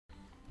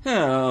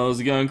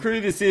How's it going,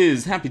 crew? This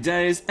is Happy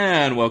Days,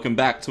 and welcome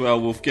back to our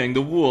Wolfgang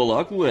the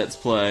Warlock Let's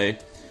Play.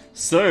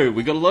 So,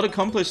 we got a lot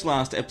accomplished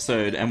last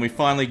episode, and we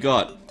finally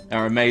got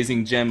our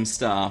amazing gem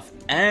staff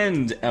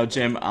and our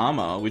gem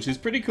armor, which is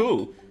pretty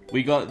cool.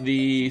 We got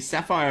the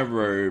sapphire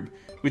robe,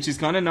 which is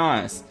kind of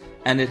nice,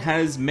 and it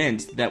has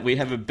meant that we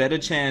have a better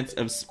chance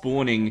of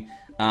spawning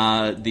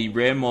the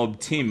rare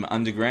mob Tim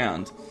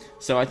underground.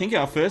 So I think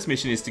our first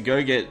mission is to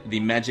go get the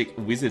magic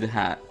wizard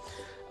hat.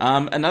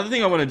 Another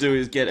thing I want to do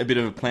is get a bit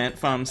of a plant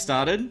farm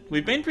started.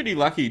 We've been pretty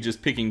lucky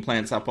just picking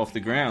plants up off the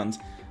ground,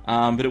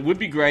 but it would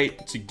be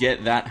great to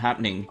get that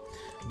happening.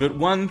 But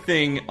one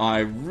thing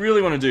I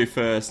really want to do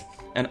first,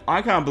 and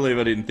I can't believe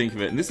I didn't think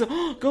of it, and this is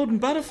golden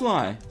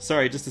butterfly.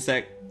 Sorry, just a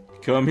sec.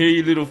 Come here,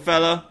 you little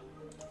fella.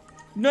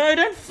 No,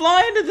 don't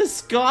fly into the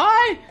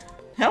sky.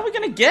 How are we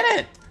going to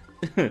get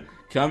it?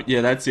 Come,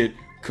 yeah, that's it.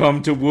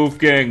 Come to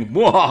Wolfgang.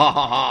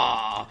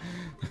 Wow.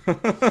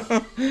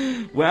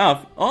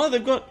 Oh,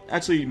 they've got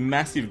actually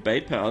massive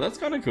bait power. That's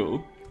kind of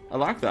cool. I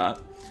like that.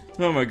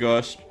 Oh my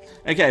gosh.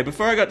 Okay,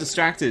 before I got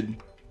distracted,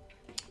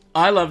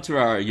 I love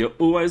Terraria. You're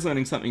always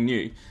learning something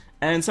new.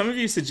 And some of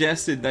you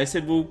suggested, they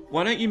said, well,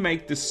 why don't you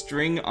make the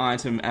string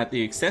item at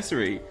the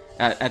accessory,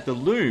 at the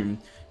loom?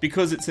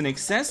 Because it's an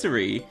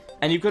accessory,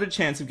 and you've got a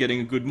chance of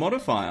getting a good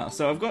modifier.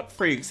 So I've got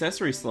 3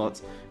 accessory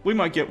slots. We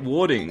might get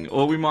warding,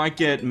 or we might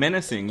get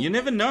menacing. You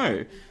never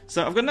know.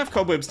 So I've got enough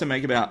cobwebs to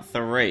make about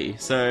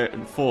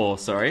 4,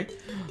 sorry.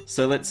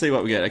 So let's see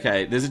what we get.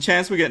 Okay, there's a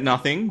chance we get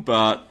nothing,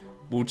 but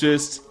we'll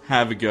just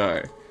have a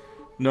go.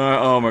 No,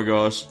 oh my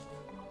gosh.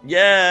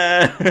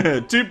 Yeah!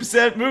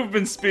 2%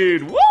 movement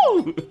speed!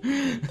 Woo!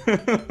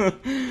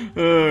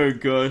 Oh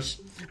gosh.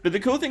 But the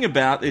cool thing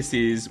about this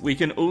is we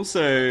can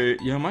also...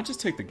 Yeah, I might just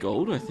take the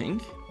gold, I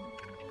think.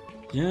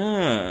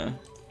 Yeah,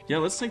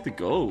 let's take the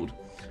gold.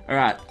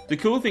 Alright, the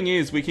cool thing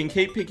is we can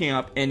keep picking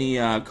up any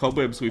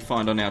cobwebs we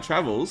find on our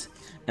travels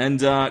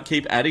and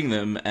keep adding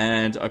them,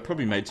 and I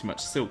probably made too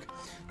much silk.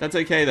 That's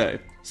okay though.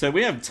 So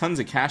we have tons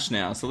of cash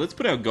now, so let's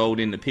put our gold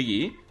in the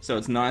piggy so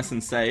it's nice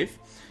and safe.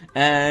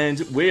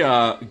 And we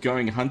are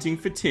going hunting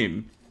for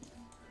Tim.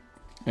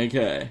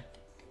 Okay,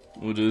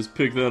 we'll just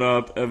pick that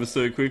up ever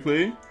so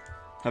quickly.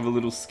 Have a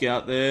little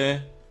scout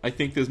there. I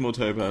think there's more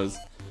topaz.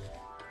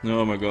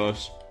 Oh my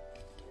gosh.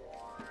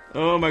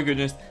 Oh my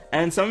goodness.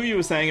 And some of you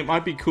were saying it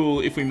might be cool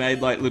if we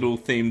made like little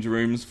themed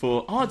rooms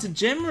for... Oh, it's a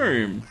gem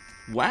room!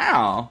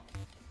 Wow!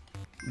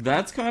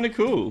 That's kind of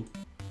cool.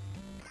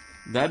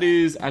 That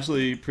is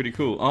actually pretty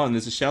cool. Oh, and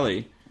there's a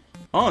Shelly.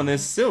 Oh, and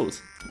there's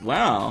silt.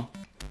 Wow.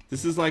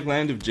 This is like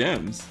Land of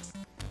Gems.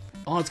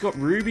 Oh, it's got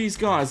rubies,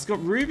 guys. It's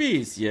got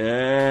rubies.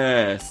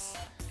 Yes.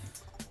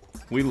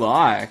 We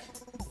like.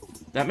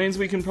 That means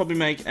we can probably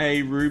make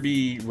a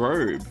ruby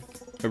robe.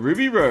 A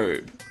ruby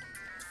robe.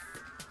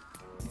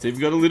 So you've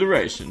got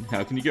alliteration.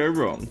 How can you go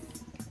wrong?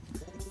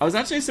 I was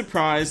actually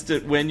surprised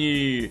that when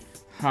you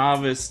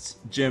harvest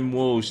gem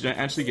walls, you don't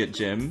actually get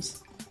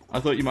gems.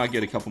 I thought you might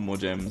get a couple more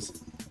gems.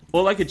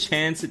 Or like a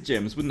chance at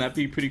gems. Wouldn't that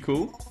be pretty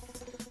cool?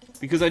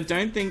 Because I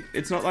don't think...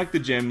 It's not like the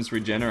gems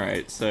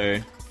regenerate, so...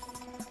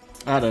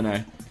 I don't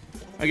know.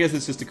 I guess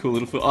it's just a cool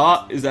little...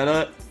 Oh, is that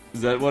it?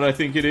 Is that what I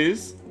think it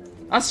is?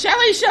 Oh,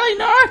 Shelly,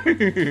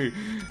 no!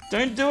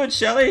 Don't do it,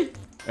 Shelly!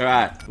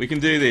 Alright, we can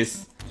do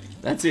this.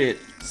 That's it.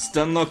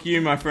 Stunlock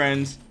you, my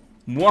friend.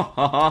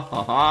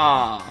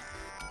 Mwahaha!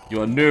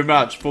 You are no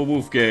match for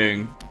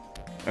Wolfgang.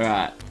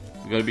 Alright,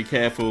 we gotta be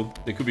careful.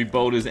 There could be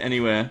boulders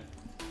anywhere.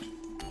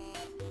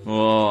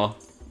 Oh,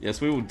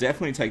 yes, we will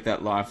definitely take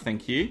that life,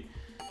 thank you.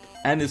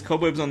 And there's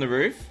cobwebs on the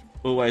roof.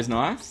 Always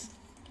nice.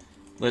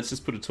 Let's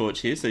just put a torch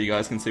here so you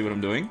guys can see what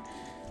I'm doing.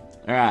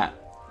 Alright,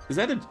 is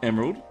that an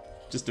emerald?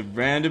 Just a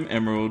random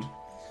emerald.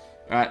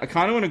 Alright, I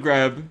kind of want to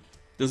grab...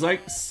 There's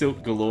like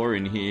silk galore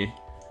in here.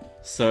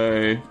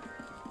 So...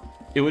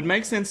 It would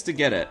make sense to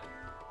get it.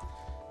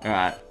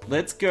 Alright,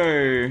 let's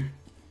go...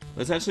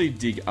 Let's actually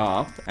dig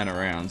up and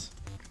around.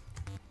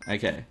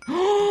 Okay.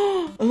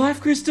 A life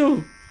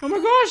crystal! Oh my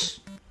gosh!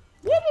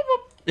 Whoop,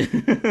 whoop,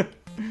 whoop.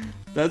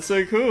 That's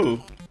so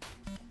cool.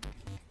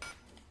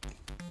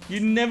 You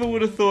never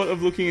would have thought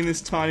of looking in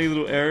this tiny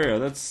little area.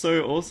 That's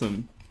so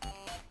awesome.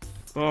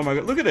 Oh my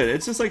god, look at it.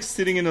 It's just like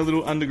sitting in a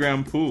little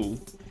underground pool.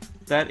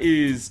 That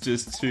is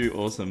just too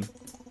awesome.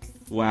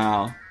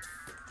 Wow.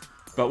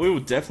 But we will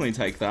definitely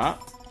take that.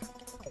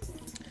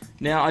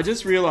 Now, I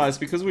just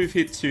realized, because we've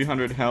hit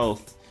 200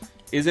 health,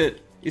 is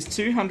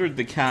 200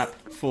 the cap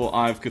for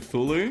Eye of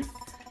Cthulhu?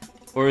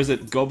 Or is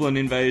it Goblin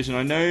Invasion?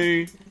 I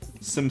know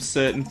some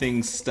certain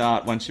things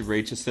start once you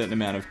reach a certain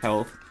amount of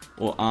health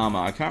or armor.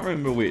 I can't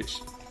remember which.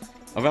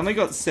 I've only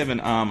got 7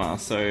 armor,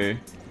 so...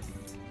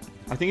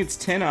 I think it's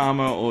 10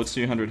 armor or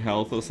 200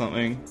 health or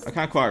something. I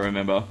can't quite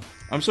remember.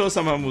 I'm sure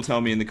someone will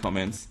tell me in the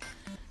comments.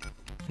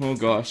 Oh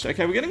gosh.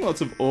 Okay, we're getting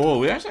lots of ore.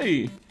 We're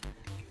doing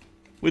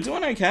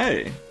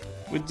okay.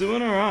 We're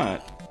doing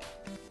alright.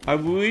 I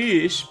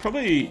wish,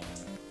 probably,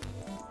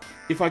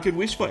 if I could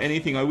wish for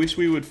anything, I wish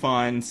we would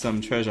find some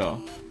treasure.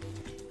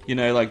 You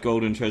know, like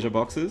golden treasure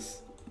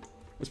boxes.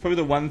 That's probably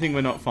the one thing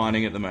we're not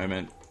finding at the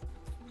moment.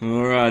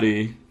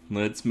 Alrighty.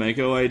 Let's make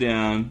our way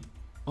down.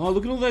 Oh,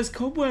 look at all those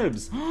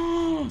cobwebs.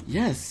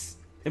 Yes,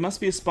 it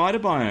must be a spider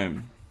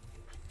biome.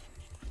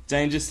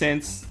 Danger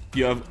sense,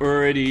 you have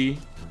already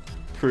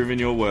proven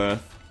your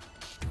worth.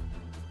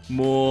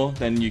 More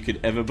than you could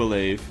ever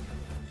believe.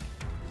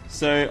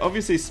 So,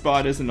 obviously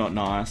spiders are not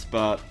nice,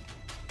 but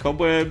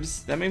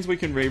cobwebs, that means we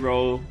can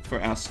re-roll for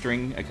our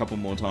string a couple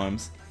more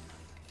times.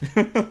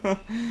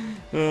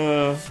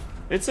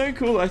 It's so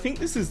cool. I think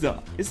this is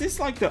this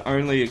like the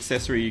only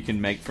accessory you can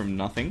make from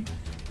nothing?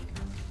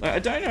 Like, I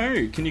don't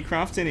know. Can you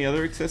craft any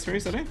other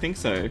accessories? I don't think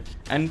so.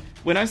 And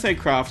when I say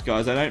craft,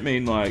 guys, I don't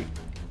mean like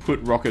put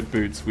rocket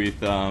boots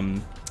with,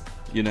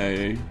 you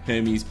know,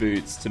 Hermes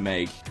boots to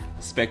make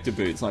Spectre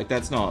boots. Like,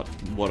 that's not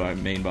what I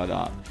mean by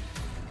that.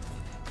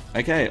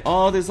 Okay.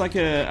 Oh, there's like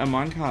a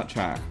minecart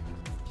track.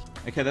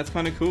 Okay, that's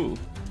kind of cool.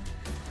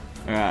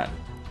 Alright.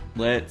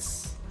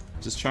 Let's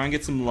just try and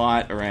get some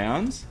light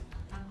around.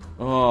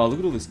 Oh, look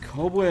at all this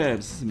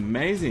cobwebs. This is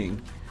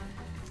amazing.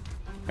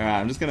 Alright,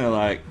 I'm just gonna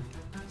like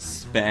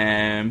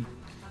spammy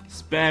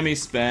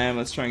spam.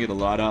 Let's try and get a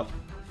light up.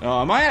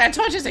 Oh, am I out of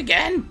torches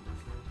again?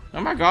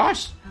 Oh my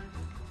gosh.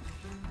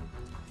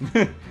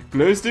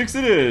 Glow sticks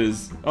it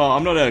is. Oh,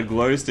 I'm not out of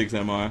glow sticks,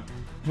 am I?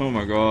 Oh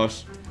my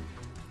gosh.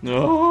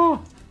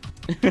 Oh.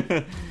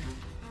 We're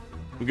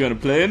gonna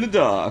play in the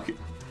dark.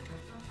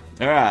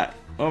 Alright.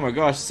 Oh my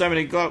gosh, so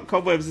many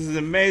cobwebs. This is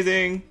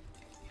amazing.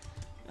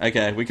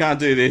 Okay, we can't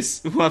do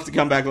this. We'll have to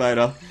come back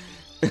later.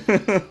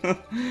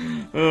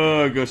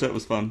 Oh gosh, that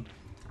was fun.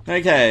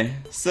 Okay,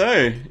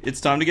 so it's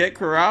time to get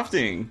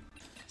crafting.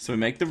 So we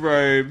make the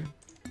robe,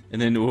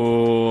 and then,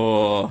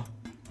 oh,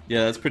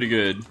 yeah, that's pretty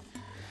good.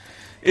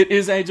 It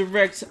is a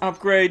direct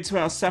upgrade to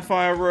our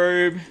sapphire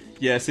robe.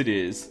 Yes, it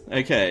is.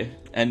 Okay,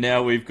 and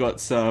now we've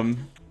got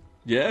some,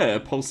 yeah,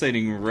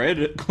 pulsating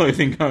red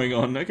clothing going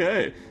on.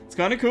 Okay, it's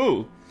kind of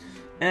cool.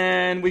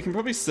 And we can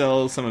probably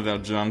sell some of our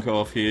junk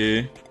off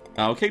here.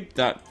 I'll keep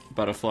that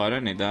butterfly. I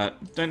don't need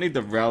that. Don't need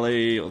the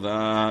rally or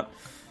that.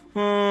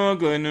 Oh,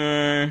 God,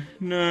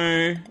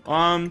 no.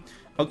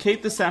 I'll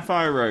keep the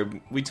sapphire robe.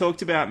 We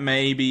talked about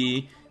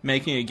maybe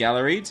making a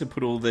gallery to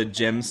put all the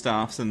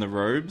gemstaffs and the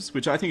robes,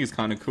 which I think is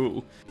kind of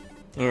cool.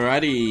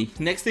 Alrighty,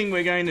 next thing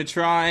we're going to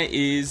try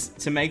is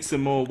to make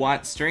some more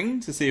white string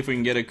to see if we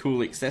can get a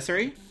cool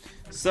accessory.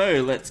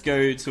 So let's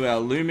go to our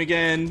loom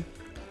again,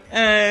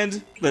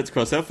 and let's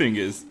cross our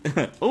fingers.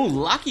 Oh,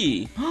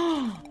 lucky!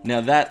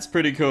 Now that's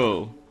pretty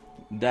cool.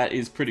 That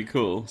is pretty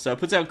cool. So it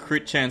puts our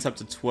crit chance up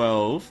to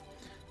 12.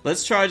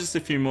 Let's try just a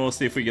few more,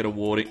 see if we get a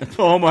warding.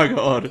 Oh my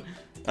god!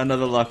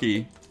 Another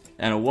lucky.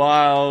 And a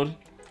wild.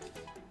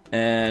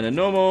 And a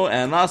normal.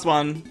 And last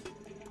one.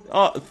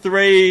 Oh,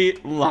 3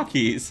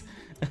 luckies.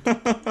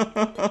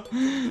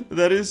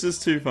 That is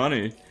just too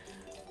funny.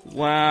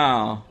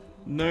 Wow.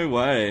 No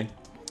way.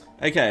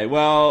 Okay,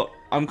 well,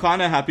 I'm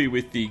kind of happy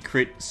with the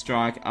crit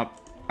strike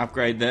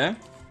upgrade there.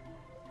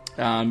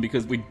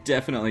 Because we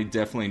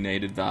definitely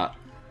needed that.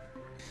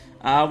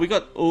 We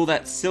got all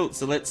that silt,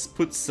 so let's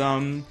put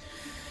some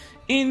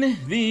in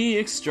the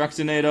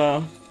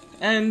extractinator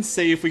and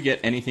see if we get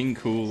anything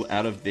cool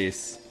out of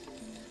this.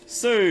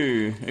 So,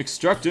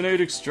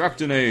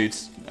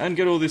 extractinate, and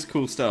get all this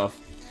cool stuff.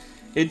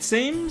 It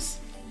seems,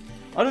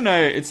 I don't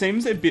know, it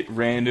seems a bit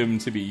random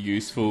to be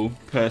useful,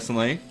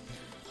 personally.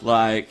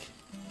 Like,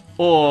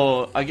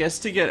 or, I guess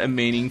to get a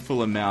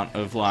meaningful amount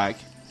of, like,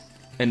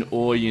 an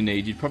ore you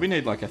need, you'd probably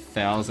need like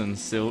 1,000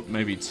 silt,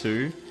 maybe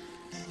 2.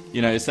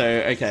 You know, so,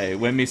 okay,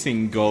 we're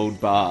missing gold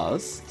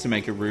bars to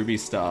make a ruby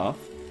staff.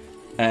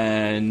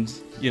 And,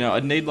 you know,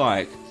 I'd need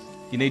like,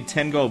 you need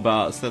 10 gold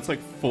bars, so that's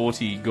like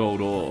 40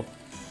 gold ore.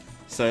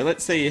 So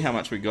let's see how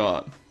much we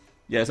got.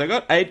 Yeah, so I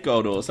got 8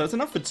 gold ore, so it's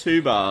enough for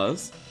 2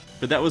 bars.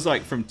 But that was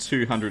like from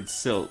 200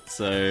 silt,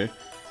 so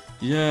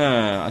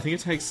yeah, I think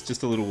it takes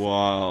just a little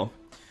while.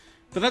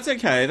 But that's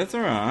okay, that's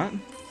alright.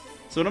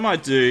 So what I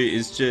might do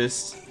is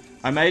just,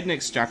 I made an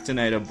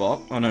extractinator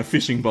box, oh no,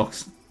 fishing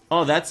box.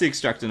 Oh, that's the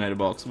extractinator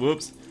box,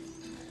 whoops.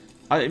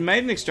 I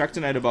made an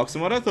extractinator box,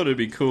 and what I thought would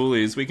be cool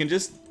is we can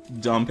just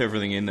dump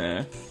everything in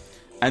there.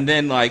 And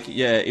then, like,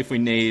 yeah, if we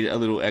need a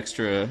little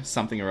extra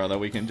something or other,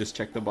 we can just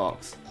check the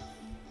box.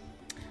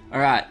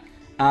 Alright,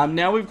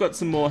 now we've got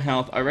some more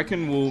health. I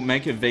reckon we'll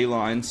make a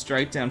V-line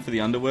straight down for the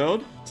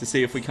underworld to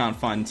see if we can't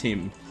find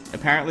Tim.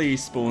 Apparently he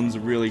spawns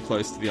really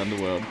close to the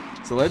underworld.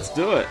 So let's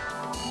do it.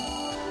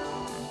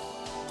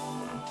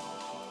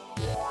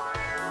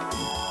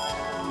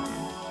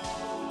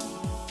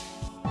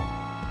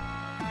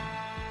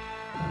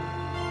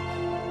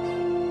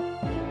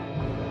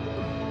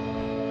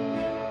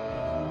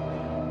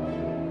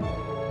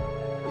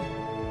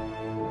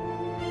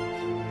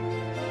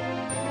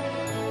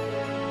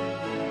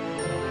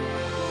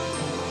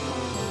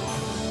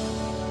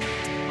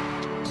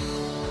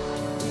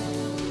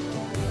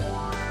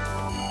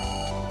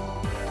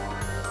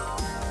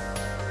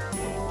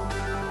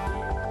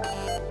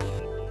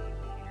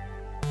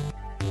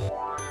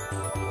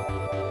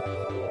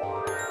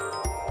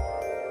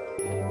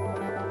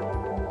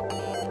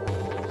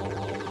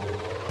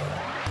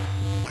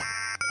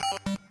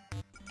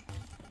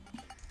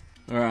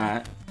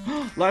 Alright.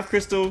 Life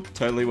crystal,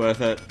 totally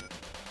worth it.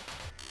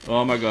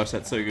 Oh my gosh,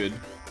 that's so good.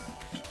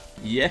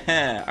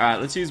 Yeah!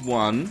 Alright, let's use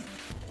one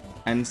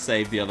and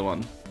save the other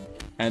one.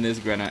 And there's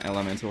a granite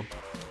elemental.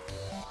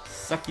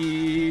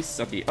 Sucky,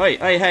 sucky. Oh,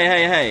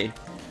 hey.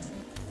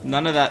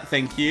 None of that,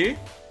 thank you.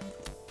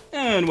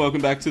 And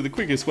welcome back to the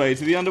quickest way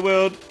to the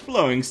underworld,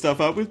 blowing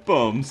stuff up with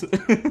bombs.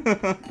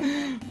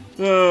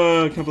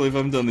 Oh, I can't believe I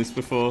haven't done this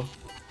before.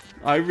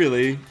 I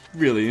really,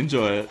 really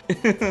enjoy it.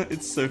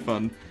 It's so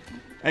fun.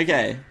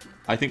 Okay,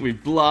 I think we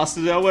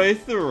blasted our way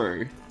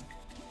through.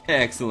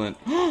 Excellent.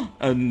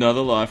 Another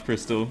life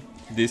crystal.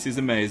 This is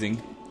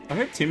amazing. I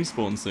hope Tim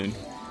spawns soon.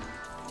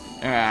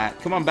 Alright,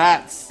 come on,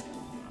 bats.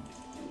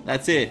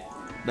 That's it.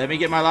 Let me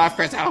get my life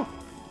crystal.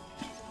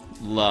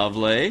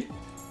 Lovely.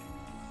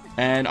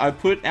 And I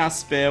put our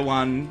spare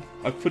one,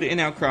 I put it in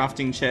our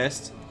crafting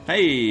chest.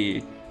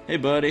 Hey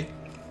buddy.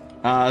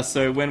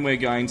 So when we're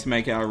going to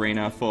make our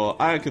arena for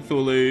Eye of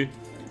Cthulhu,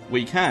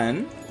 we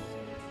can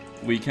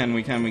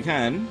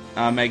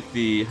make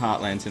the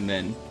heart lantern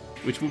then,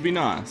 which will be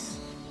nice.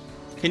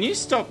 Can you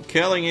stop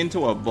curling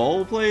into a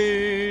ball,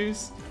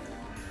 please?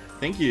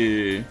 Thank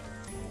you.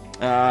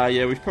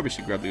 Yeah, we probably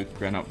should grab the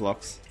granite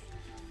blocks.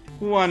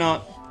 Why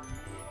not?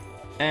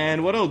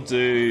 And what I'll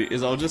do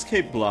is I'll just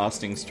keep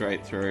blasting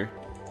straight through.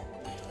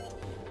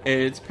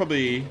 It's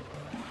probably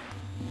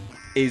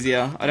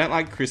easier. I don't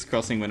like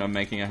crisscrossing when I'm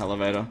making a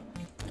elevator.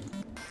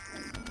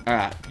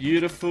 Alright,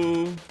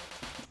 beautiful.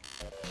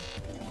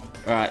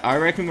 Alright, I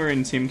reckon we're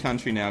in Tim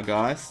country now,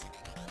 guys.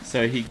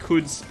 So he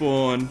could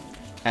spawn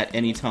at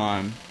any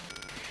time.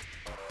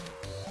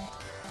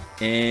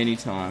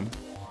 Anytime.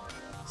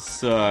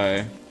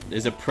 So,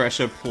 there's a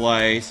pressure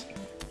plate.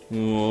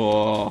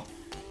 Whoa.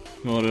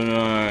 I don't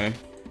know.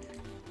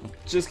 I'll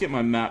just get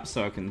my map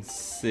so I can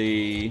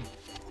see.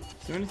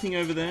 Is there anything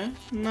over there?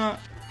 No.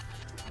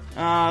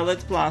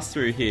 Let's blast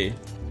through here.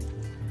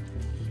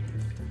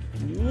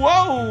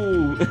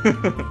 Whoa!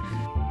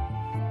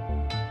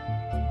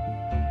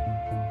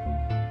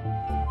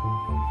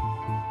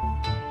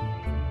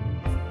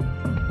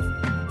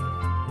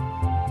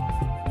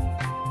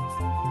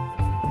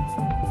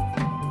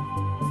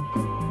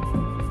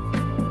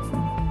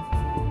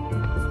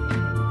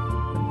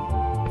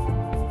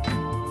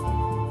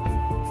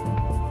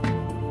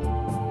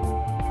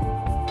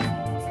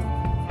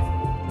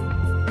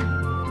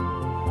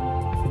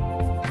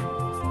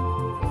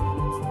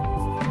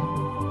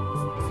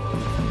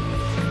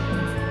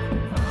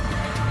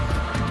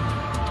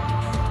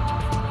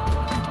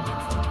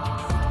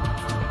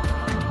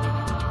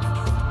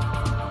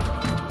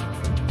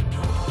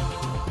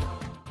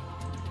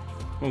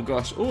 Oh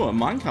gosh, oh, a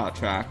minecart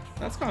track.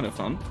 That's kind of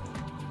fun.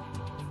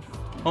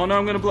 Oh no,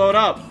 I'm gonna blow it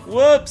up.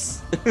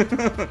 Whoops!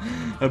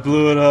 I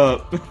blew it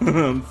up.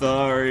 I'm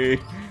sorry.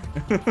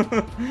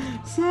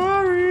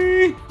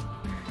 Sorry!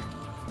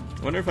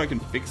 I wonder if I can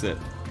fix it.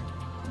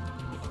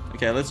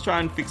 Okay, let's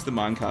try and fix the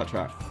minecart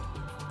track.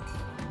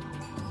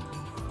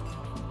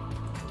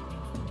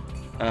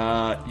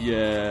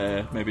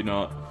 Yeah, maybe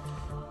not.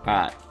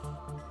 Alright.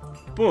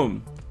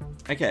 Boom.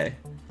 Okay.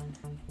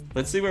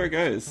 Let's see where it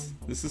goes.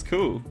 This is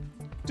cool.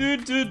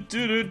 Going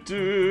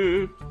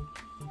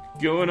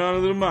on a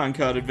little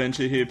minecart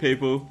adventure here,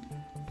 people.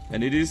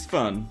 And it is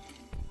fun.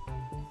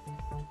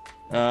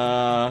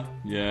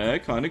 Yeah,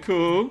 kinda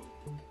cool.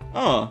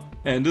 Oh,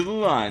 end of the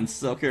line,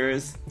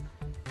 suckers.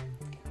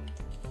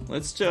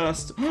 Let's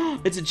just...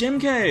 it's a gem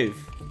cave!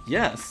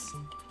 Yes!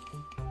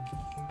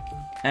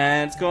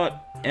 And it's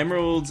got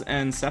emeralds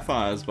and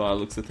sapphires by the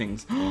looks of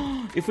things.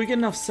 If we get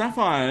enough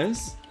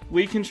sapphires,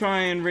 we can try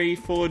and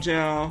reforge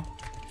our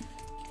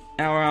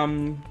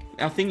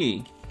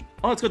thingy.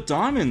 Oh, it's got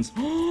diamonds.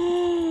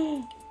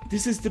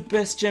 This is the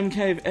best gem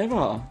cave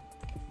ever.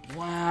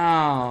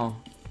 Wow.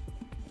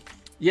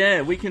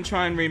 Yeah, we can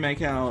try and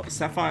remake our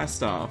sapphire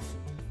staff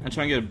and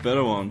try and get a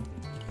better one.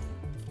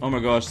 Oh my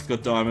gosh, it's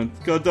got diamonds.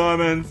 It's got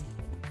diamonds.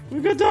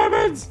 We've got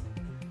diamonds.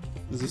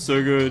 This is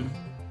so good.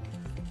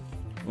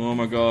 Oh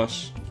my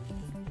gosh.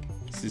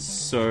 This is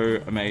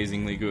so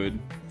amazingly good.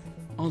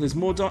 Oh, there's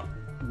more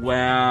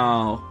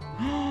wow.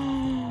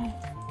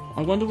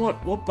 I wonder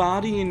what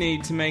bar do you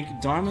need to make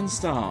diamond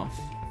staff?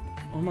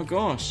 Oh my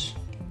gosh.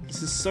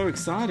 This is so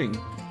exciting.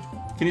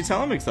 Can you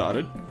tell I'm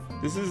excited?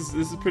 This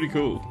is pretty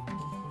cool.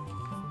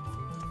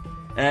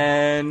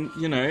 And,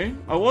 you know,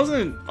 I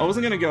wasn't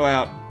gonna go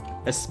out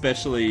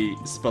especially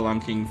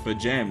spelunking for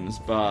gems,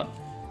 but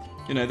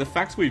you know, the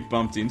fact we've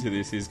bumped into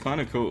this is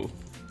kinda cool.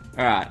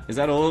 Alright, is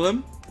that all of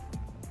them?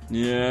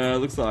 Yeah,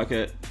 looks like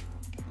it.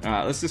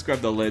 Alright, let's just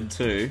grab the lead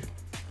too.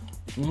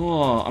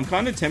 Oh, I'm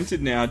kind of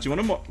tempted now. Do you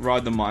want to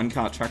ride the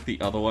minecart track the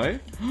other way?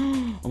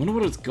 I wonder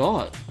what it's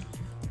got.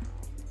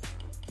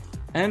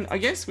 And I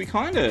guess we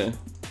kind of...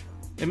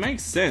 It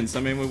makes sense. I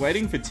mean, we're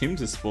waiting for Tim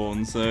to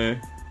spawn, so...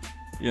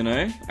 You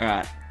know?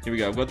 Alright, here we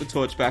go. I've got the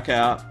torch back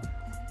out.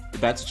 The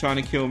bats are trying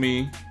to kill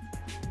me.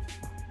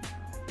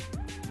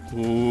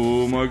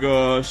 Oh my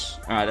gosh.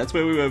 Alright, that's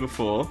where we were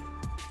before.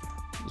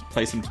 Let's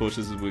place some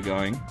torches as we're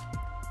going.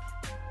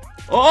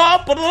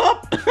 Oh, put it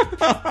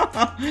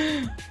up!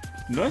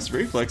 Nice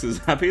reflexes,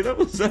 Happy. That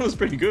was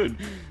pretty good.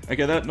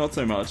 Okay, that not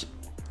so much.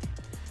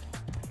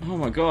 Oh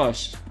my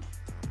gosh.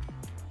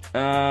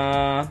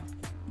 Yeah.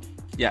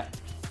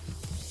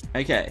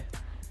 Okay.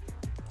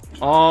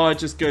 Oh, it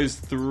just goes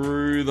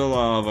through the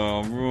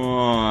lava.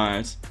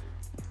 Right.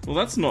 Well,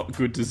 that's not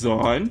good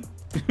design.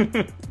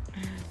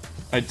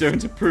 I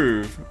don't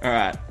approve.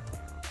 Alright.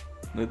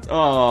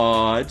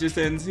 Oh, it just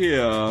ends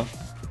here.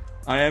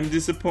 I am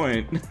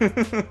disappointed.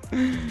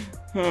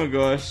 Oh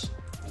gosh.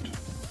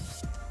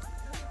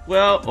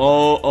 Well,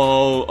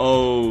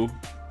 oh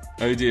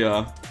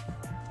dear.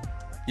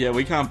 Yeah,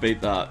 we can't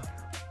beat that.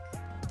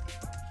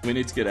 We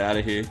need to get out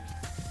of here.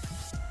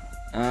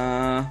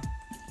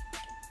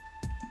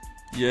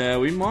 Yeah,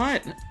 we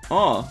might.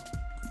 Oh,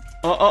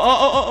 no.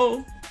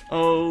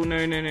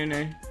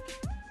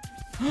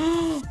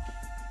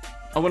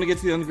 I want to get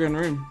to the underground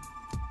room.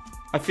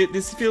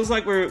 This feels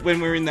like when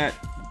we're in that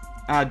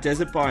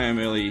desert biome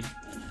early.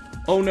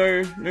 Oh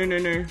no.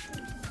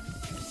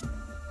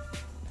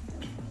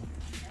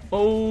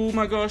 Oh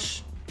my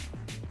gosh.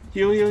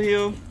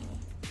 Heal.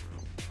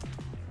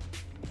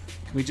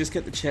 Can we just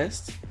get the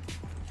chest?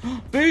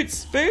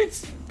 Boots!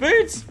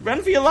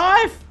 Run for your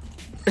life!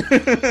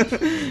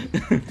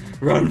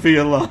 Run for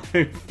your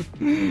life.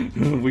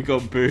 We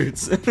got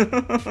boots.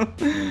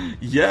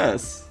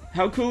 Yes.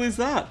 How cool is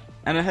that?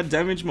 And it had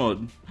damage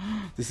mod.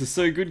 This is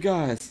so good,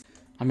 guys.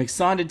 I'm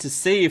excited to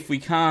see if we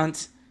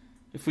can't...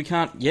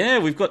 Yeah,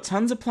 we've got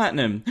tons of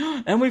platinum.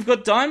 And we've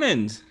got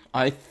diamond.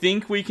 I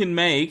think we can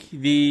make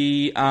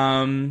the...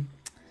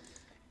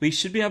 We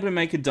should be able to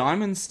make a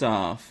diamond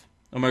staff.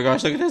 Oh my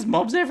gosh, look at those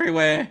mobs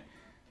everywhere.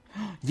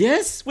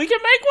 Yes, we can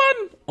make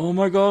one. Oh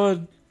my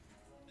god.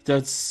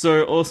 That's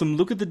so awesome.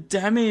 Look at the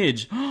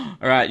damage.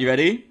 Alright, you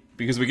ready?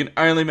 Because we can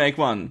only make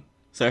one.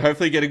 So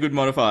hopefully get a good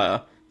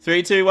modifier.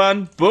 3, 2,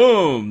 1,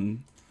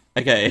 boom.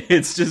 Okay,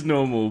 it's just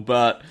normal,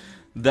 but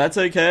that's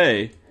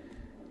okay.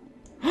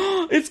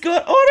 It's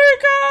got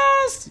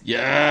autocast!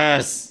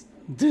 Yes!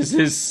 This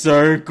is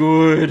so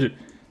good.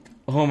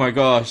 Oh my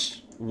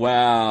gosh.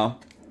 Wow.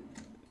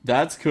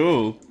 That's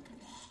cool.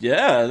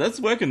 Yeah, that's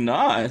working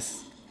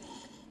nice.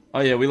 Oh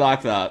yeah, we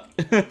like that.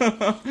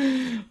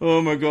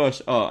 Oh my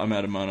gosh. Oh, I'm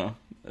out of mana.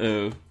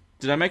 Oh.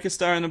 Did I make a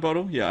star in the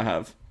bottle? Yeah, I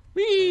have.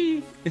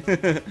 Whee!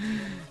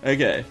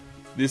 Okay.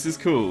 This is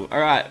cool.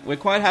 Alright, we're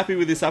quite happy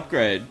with this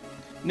upgrade.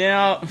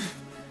 Now,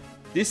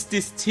 this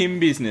Tim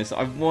business,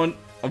 I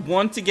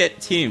want to get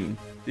Tim.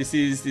 This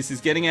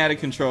is getting out of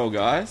control,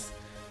 guys.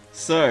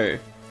 So,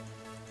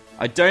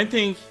 I don't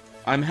think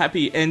I'm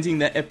happy ending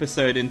the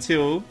episode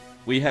until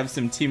we have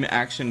some Tim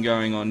action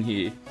going on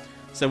here.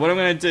 So what I'm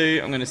going to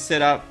do, I'm going to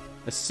set up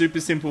a super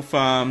simple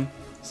farm.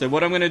 So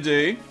what I'm going to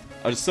do,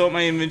 I'll just sort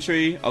my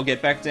inventory, I'll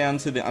get back down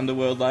to the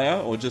underworld layer,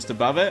 or just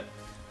above it,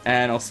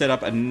 and I'll set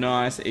up a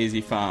nice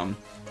easy farm.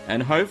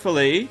 And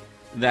hopefully,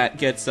 that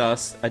gets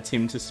us a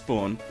Tim to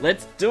spawn.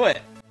 Let's do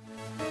it!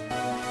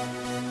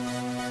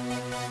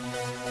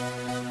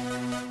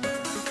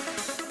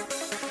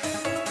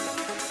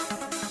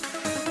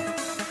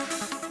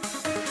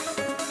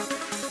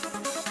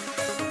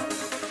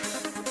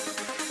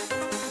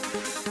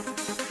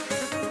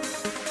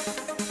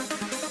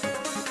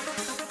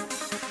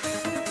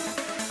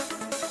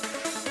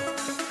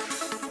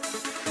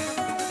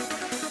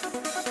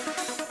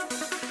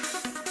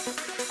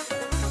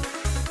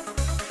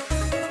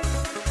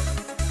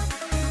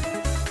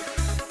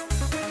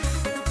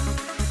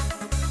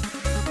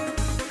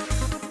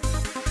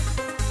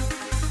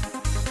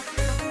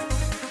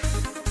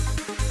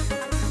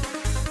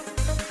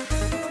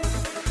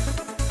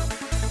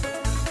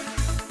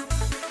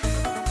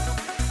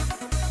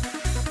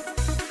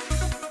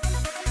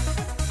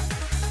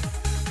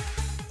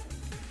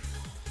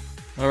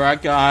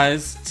 Alright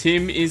guys,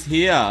 Tim is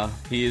here.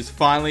 He is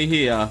finally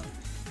here.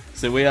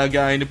 So we are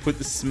going to put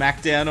the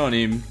smackdown on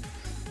him.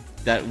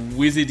 That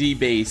wizardy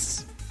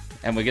beast.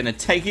 And we're going to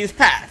take his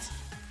hat.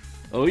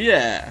 Oh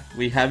yeah,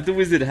 we have the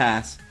wizard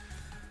hat.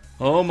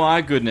 Oh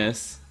my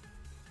goodness.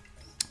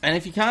 And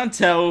if you can't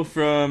tell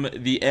from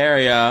the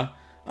area,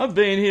 I've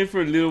been here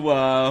for a little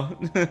while.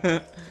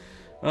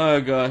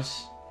 Oh gosh.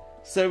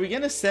 So we're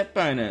going to set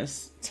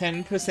bonus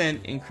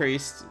 10%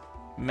 increased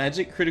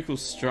magic critical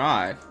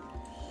strike.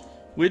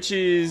 Which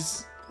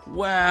is,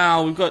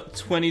 wow, we've got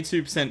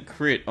 22%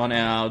 crit on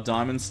our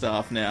diamond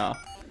staff now.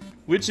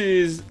 Which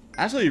is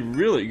actually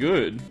really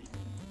good.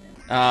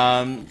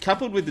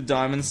 Coupled with the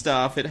diamond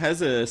staff, it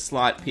has a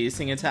slight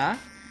piercing attack.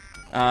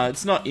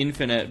 It's not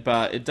infinite,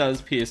 but it does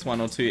pierce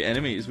 1 or 2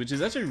 enemies, which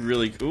is actually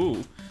really cool.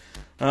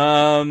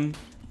 So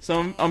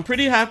I'm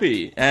pretty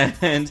happy.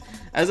 And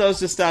as I was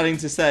just starting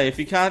to say, if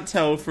you can't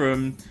tell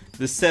from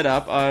the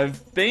setup,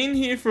 I've been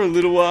here for a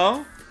little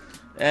while.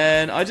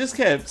 And I just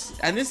kept,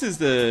 and this is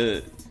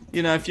the,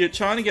 you know, if you're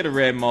trying to get a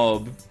rare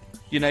mob,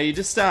 you know, you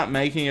just start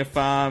making a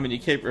farm and you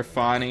keep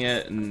refining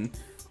it and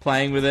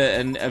playing with it,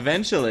 and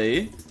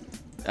eventually,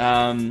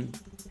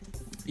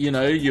 you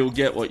know, you'll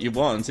get what you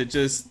want. It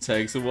just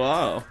takes a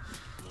while.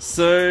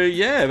 So,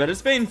 yeah, but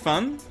it's been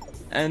fun,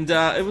 and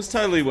it was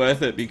totally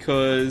worth it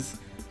because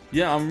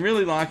Yeah, I'm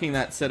really liking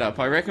that setup.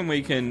 I reckon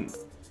we can...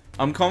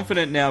 I'm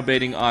confident now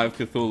beating Eye of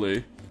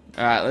Cthulhu.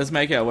 Alright, let's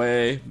make our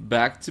way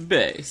back to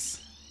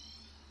base.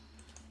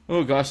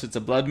 Oh gosh, it's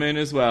a blood moon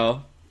as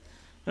well.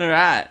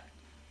 Alright.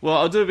 Well,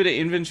 I'll do a bit of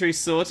inventory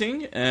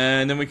sorting,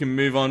 and then we can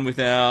move on with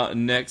our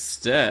next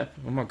step.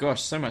 Oh my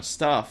gosh, so much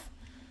stuff.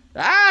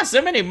 Ah,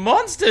 so many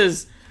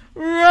monsters!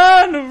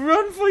 Run!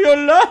 Run for your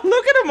life!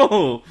 Look at them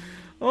all!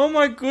 Oh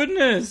my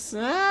goodness!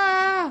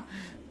 Ah!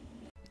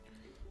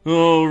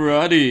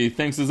 Alrighty,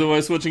 thanks as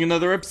always for watching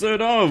another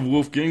episode of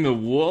Wolfgang the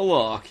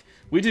Warlock.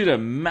 We did a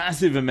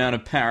massive amount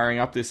of powering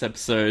up this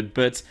episode,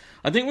 but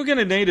I think we're going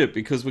to need it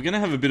because we're going to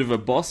have a bit of a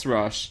boss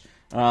rush.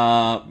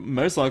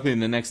 Most likely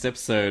in the next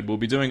episode. We'll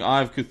be doing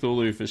Eye of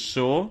Cthulhu for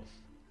sure.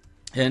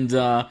 And,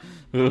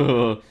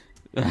 the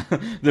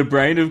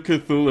Brain of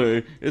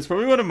Cthulhu is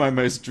probably one of my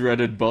most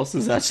dreaded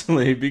bosses,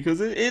 actually,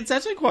 because it's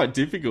actually quite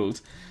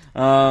difficult.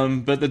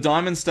 But the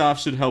Diamond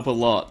Staff should help a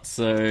lot,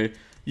 so...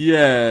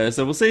 yeah,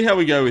 so we'll see how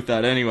we go with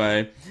that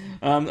anyway.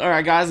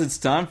 Alright guys, it's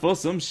time for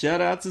some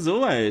shoutouts as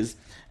always.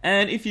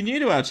 And if you're new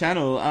to our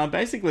channel,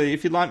 basically,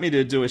 if you'd like me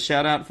to do a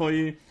shoutout for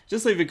you,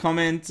 just leave a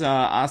comment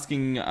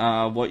asking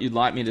what you'd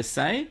like me to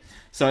say.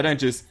 So I don't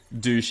just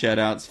do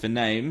shoutouts for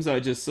names, I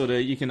just sort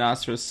of, you can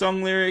ask for a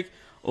song lyric,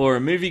 or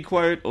a movie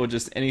quote, or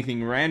just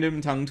anything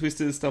random, tongue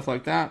twisters, stuff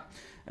like that.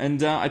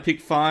 And I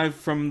pick 5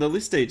 from the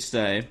list each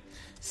day.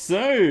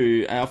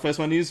 So, our first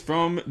one is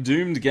from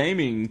Doomed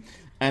Gaming.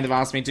 And they've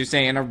asked me to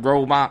say in a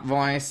robot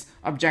voice,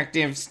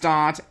 objective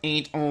start,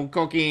 eat all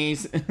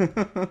cookies.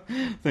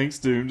 Thanks,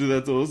 Doomed,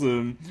 that's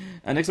awesome.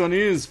 Our next one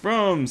is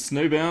from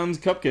Snowbound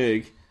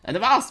Cupcake. And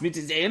they've asked me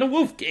to say in a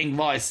Wolfgang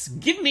voice,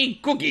 give me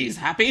cookies,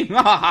 Happy. Thanks,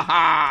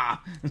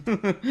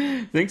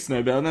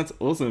 Snowbound, that's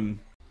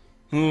awesome.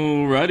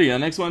 Alrighty, our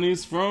next one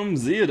is from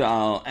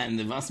Zeodal, and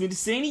they've asked me to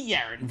say in a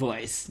Yaren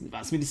voice. They've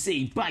asked me to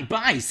say,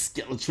 bye-bye,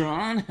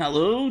 Skeletron,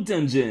 hello,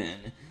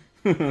 dungeon.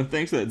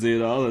 Thanks for that,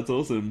 Zeodal, that's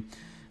awesome.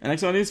 And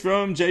next one is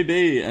from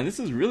JB, and this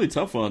is a really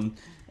tough one.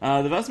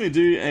 They've asked me to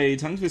do a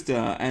tongue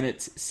twister, and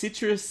it's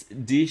citrus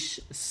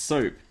dish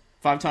soap.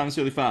 5 times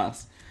really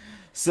fast.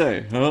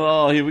 So,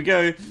 here we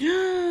go.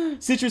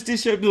 Citrus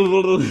dish soap,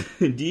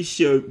 dish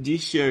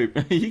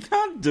soap. You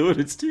can't do it,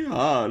 it's too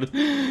hard.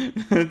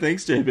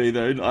 Thanks, JB,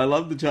 though. I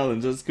love the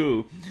challenge, that's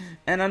cool.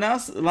 And and I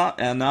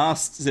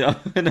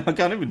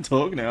can't even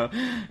talk now.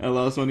 Our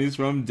last one is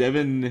from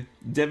Devon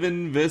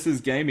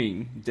versus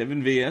Gaming.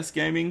 Devon vs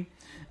Gaming.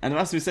 And they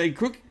asked me to say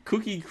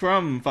cookie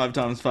crumb 5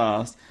 times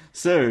fast.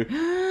 So,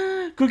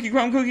 cookie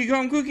crumb, cookie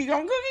crumb, cookie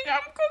crumb, cookie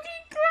crumb,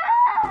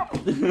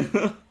 cookie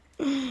crumb.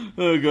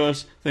 Oh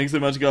gosh, thanks so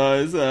much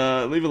guys.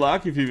 Leave a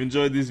like if you've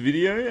enjoyed this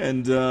video.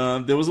 And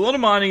there was a lot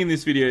of mining in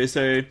this video,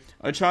 so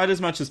I tried as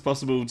much as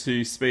possible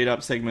to speed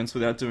up segments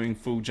without doing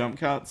full jump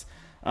cuts.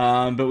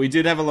 But we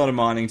did have a lot of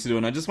mining to do,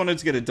 and I just wanted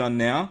to get it done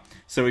now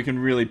so we can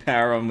really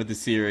power on with the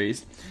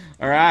series.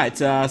 Alright,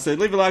 so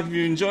leave a like if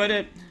you enjoyed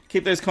it.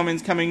 Keep those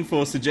comments coming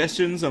for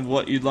suggestions of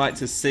what you'd like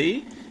to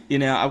see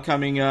in our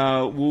upcoming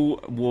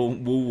werewolf,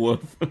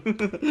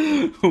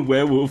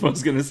 I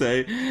was going to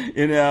say,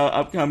 in our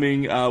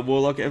upcoming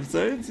Warlock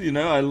episodes. You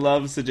know, I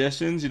love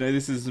suggestions. You know,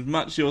 this is as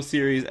much your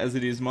series as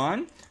it is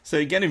mine.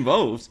 So get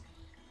involved.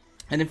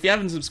 And if you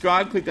haven't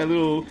subscribed, click that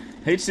little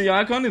HC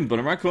icon in the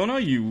bottom right corner.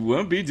 You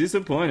won't be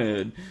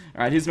disappointed.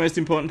 Alright, here's the most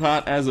important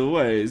part, as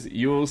always.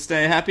 You'll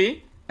stay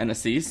happy, and I'll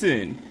see you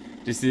soon.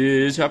 This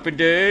is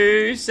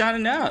HappyCrew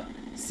signing out.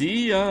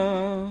 See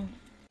ya!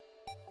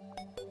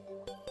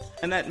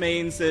 And that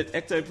means that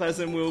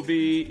ectoplasm will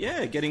be,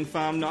 getting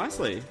farmed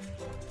nicely.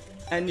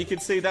 And you can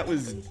see that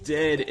was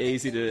dead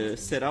easy to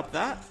set up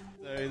that.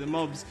 So the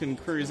mobs can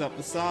cruise up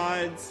the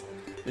sides,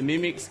 the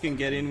mimics can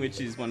get in, which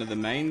is one of the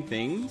main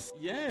things.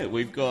 Yeah,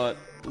 we've got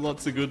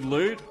lots of good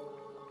loot.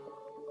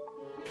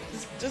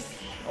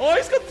 Oh,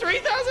 he's got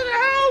 3,000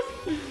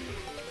 health!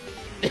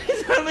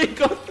 He's only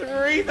got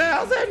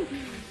 3,000!